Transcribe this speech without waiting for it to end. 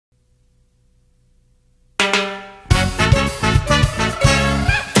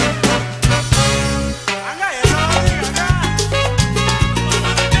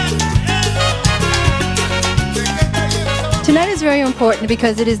important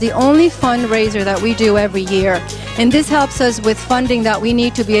because it is the only fundraiser that we do every year. And this helps us with funding that we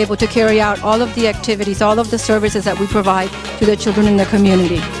need to be able to carry out all of the activities, all of the services that we provide to the children in the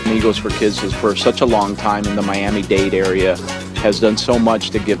community. Amigos for Kids has for such a long time in the Miami-Dade area has done so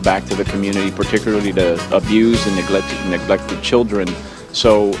much to give back to the community, particularly to abused and neglected children.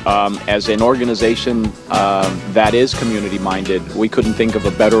 So as an organization that is community-minded, we couldn't think of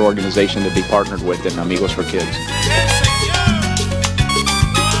a better organization to be partnered with than Amigos for Kids.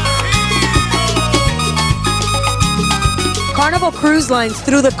 Carnival Cruise Lines,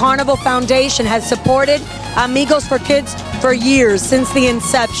 through the Carnival Foundation, has supported Amigos for Kids for years, since the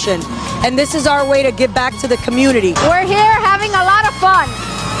inception. And this is our way to give back to the community. We're here having a lot of fun,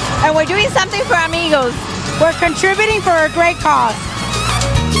 and we're doing something for Amigos. We're contributing for a great cause.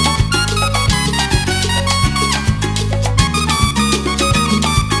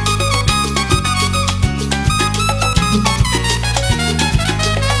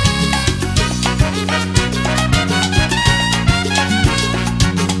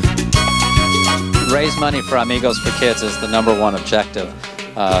 Raise money for Amigos for Kids is the #1 objective.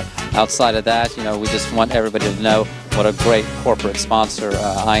 Outside of that, you know, we just want everybody to know what a great corporate sponsor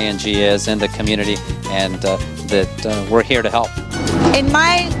ING is in the community, and that we're here to help. In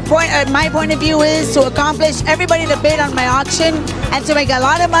my point of view is to accomplish everybody to bid on my auction and to make a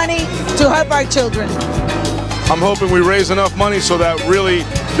lot of money to help our children. I'm hoping we raise enough money so that really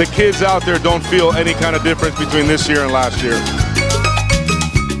the kids out there don't feel any kind of difference between this year and last year.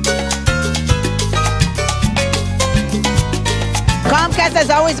 Comcast has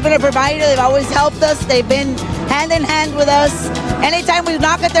always been a provider. They've always helped us. They've been hand in hand with us. Anytime we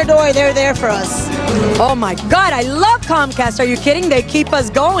knock at their door, they're there for us. Oh my God, I love Comcast. Are you kidding? They keep us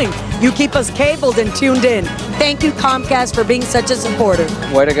going. You keep us cabled and tuned in. Thank you, Comcast, for being such a supporter.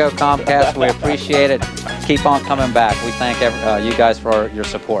 Way to go, Comcast. We appreciate it. Keep on coming back. We thank you guys for your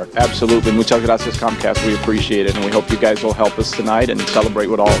support. Absolutely. Muchas gracias, Comcast. We appreciate it, and we hope you guys will help us tonight and celebrate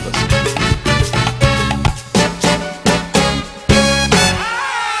with all of us.